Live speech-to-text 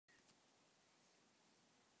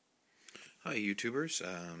Hi YouTubers,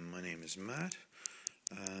 my name is Matt.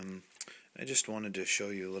 Um, I just wanted to show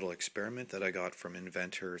you a little experiment that I got from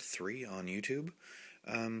Inventor3 on YouTube.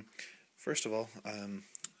 Um, First of all, how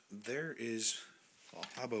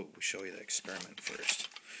about we show you the experiment first.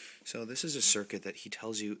 So this is a circuit that he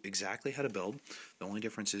tells you exactly how to build. The only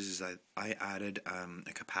difference is that I added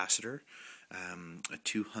a capacitor, a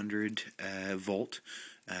 200 volt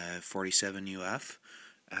 47 UF.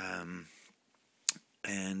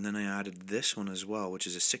 And then I added this one as well, which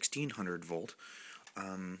is a 1600 volt.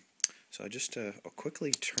 So I just I'll quickly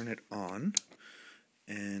turn it on,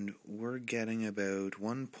 and we're getting about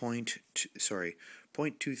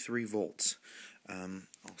 0.23 volts. I'll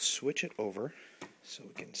switch it over so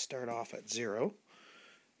we can start off at 0.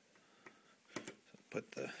 So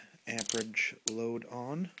put the amperage load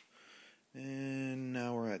on, and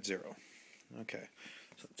now we're at 0. Okay,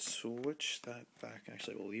 so switch that back.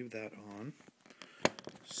 Actually, we'll leave that on.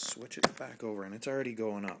 Switch it back over, and it's already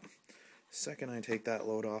going up. Second I take that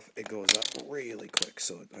load off, it goes up really quick,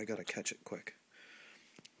 so I gotta catch it quick.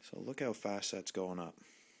 So look how fast that's going up.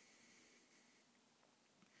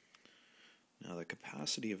 Now the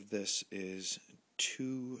capacity of this is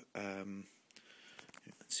 2,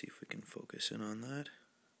 let's see if we can focus in on that.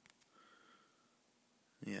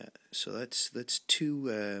 Yeah, so that's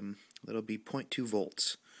 2, that'll be 0.2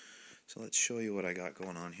 volts. So let's show you what I got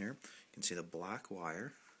going on here. You can see the black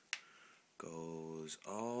wire goes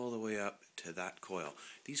all the way up to that coil.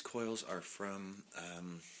 These coils are from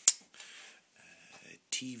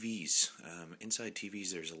TVs. Inside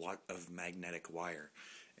TVs there's a lot of magnetic wire,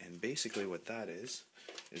 and basically what that is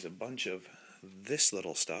a bunch of this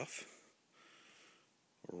little stuff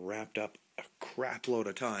wrapped up a crap load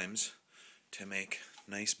of times to make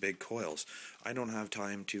nice big coils. I don't have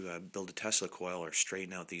time to build a Tesla coil or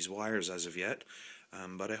straighten out these wires as of yet,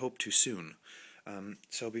 but I hope to soon.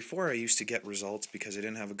 So before I used to get results because I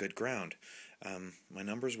didn't have a good ground. My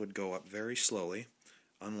numbers would go up very slowly,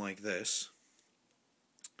 unlike this,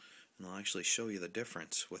 and I'll actually show you the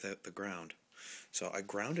difference without the ground. So I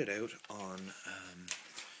ground it out on,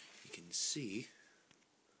 you can see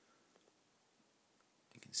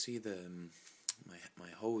the my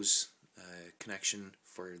hose connection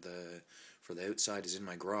for the outside is in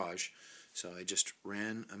my garage. So I just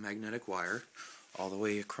ran a magnetic wire all the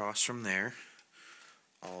way across from there,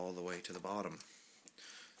 all the way to the bottom.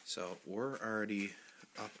 So we're already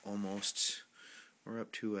up we're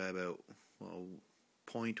up to about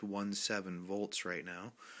 0.17 volts right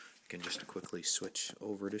now. I can just quickly switch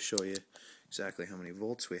over to show you exactly how many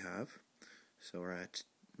volts we have. So we're at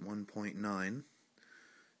 1.9.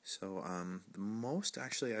 So the most,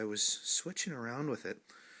 actually, I was switching around with it,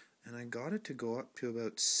 and I got it to go up to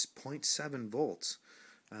about 0.7 volts,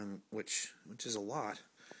 which is a lot.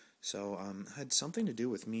 So it had something to do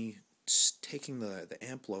with me taking the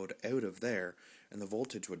amp load out of there, and the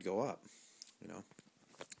voltage would go up.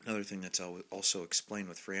 Another thing that's also explained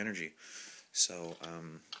with free energy. So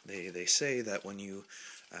they say that when you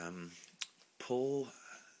pull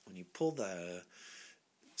the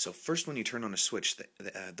first, when you turn on a switch,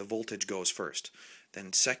 the voltage goes first.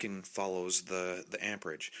 Then second follows the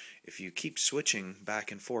amperage. If you keep switching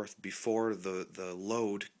back and forth before the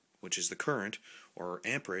load, which is the current or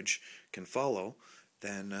amperage, can follow,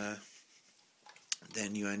 then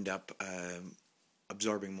you end up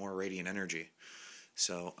absorbing more radiant energy.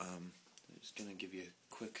 So I'm just going to give you a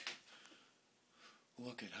quick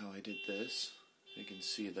look at how I did this. You can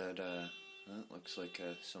see that it looks like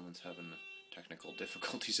someone's having technical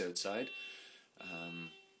difficulties outside.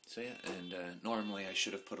 So yeah, and normally I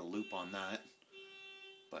should have put a loop on that,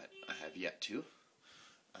 but I have yet to.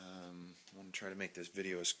 I'm going to try to make this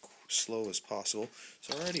video as slow as possible.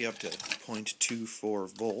 So we're already up to 0.24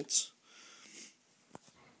 volts.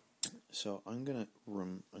 So I'm gonna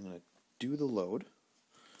do the load.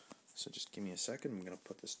 So just give me a second. I'm gonna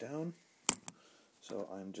put this down. So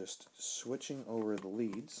I'm just switching over the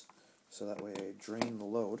leads, so that way I drain the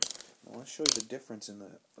load. I want to show you the difference in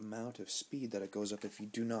the amount of speed that it goes up if you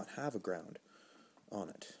do not have a ground on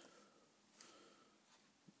it.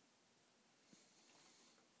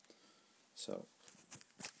 So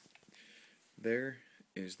there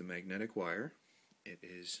is the magnetic wire. It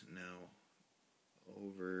is now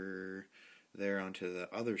over there onto the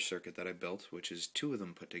other circuit that I built, which is 2 of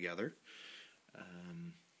them put together.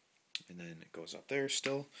 And then it goes up there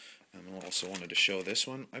still. I also wanted to show this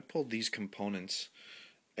one. I pulled these components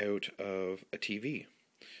out of a TV,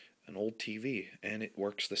 an old TV, and it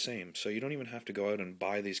works the same. So you don't even have to go out and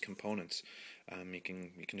buy these components. You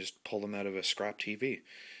can just pull them out of a scrap TV.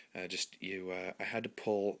 I had to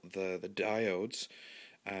pull the diodes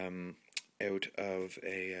out of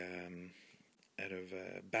a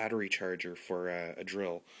a battery charger for a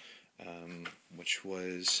drill, which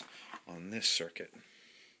was on this circuit.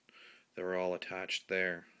 They were all attached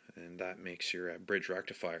there, and that makes your bridge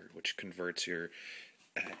rectifier, which converts your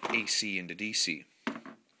AC into DC.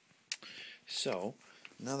 So,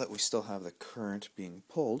 now that we still have the current being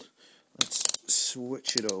pulled, let's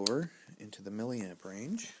switch it over into the milliamp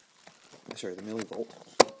range. Sorry, the millivolt.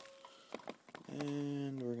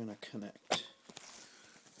 And we're going to connect.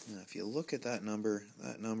 Now, if you look at that number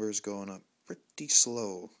is going up pretty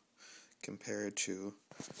slow compared to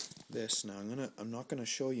this. Now, I'm not going to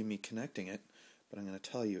show you me connecting it, but I'm going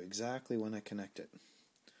to tell you exactly when I connect it.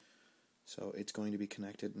 So it's going to be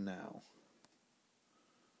connected now.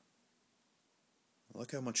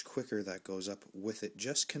 Look how much quicker that goes up with it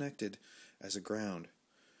just connected as a ground.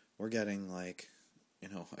 We're getting like,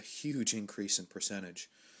 a huge increase in percentage.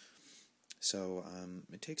 So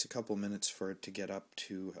it takes a couple minutes for it to get up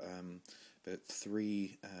to about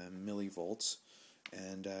 3 millivolts,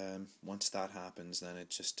 and once that happens, then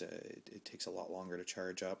it takes a lot longer to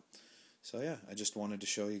charge up. So yeah, I just wanted to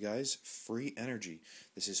show you guys free energy.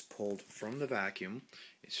 This is pulled from the vacuum.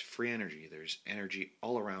 It's free energy. There's energy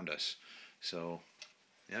all around us. So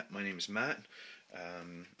yeah, my name is Matt,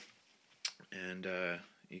 and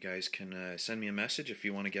you guys can send me a message if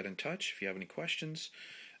you want to get in touch. If you have any questions,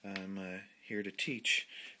 I'm here to teach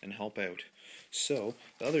and help out. So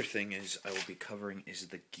the other thing is I will be covering is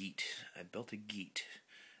the GEET. I built a GEET,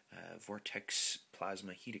 Vortex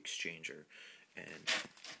Plasma Heat Exchanger, and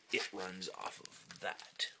it runs off of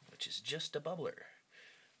that, which is just a bubbler.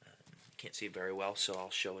 Can't see it very well, so I'll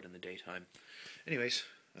show it in the daytime. Anyways,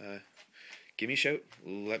 give me a shout.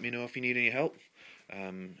 Let me know if you need any help.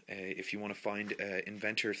 If you want to find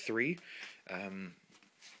Inventor 3,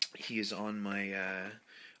 he is on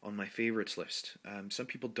my favorites list. Some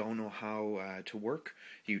people don't know how to work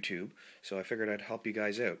YouTube, so I figured I'd help you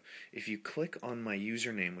guys out. If you click on my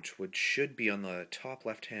username, which should be on the top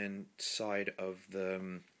left-hand side of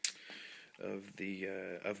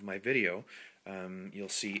my video, you'll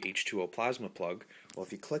see H2O Plasma Plug. Well,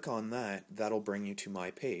 if you click on that, that'll bring you to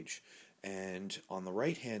my page. And on the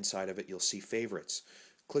right-hand side of it, you'll see favorites.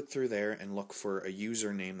 Click through there and look for a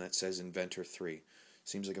username that says Inventor3.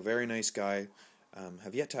 Seems like a very nice guy.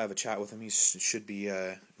 Have yet to have a chat with him. We should be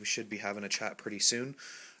having a chat pretty soon.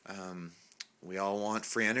 We all want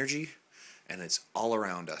free energy, and it's all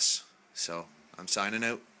around us. So I'm signing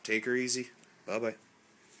out. Take her easy. Bye-bye.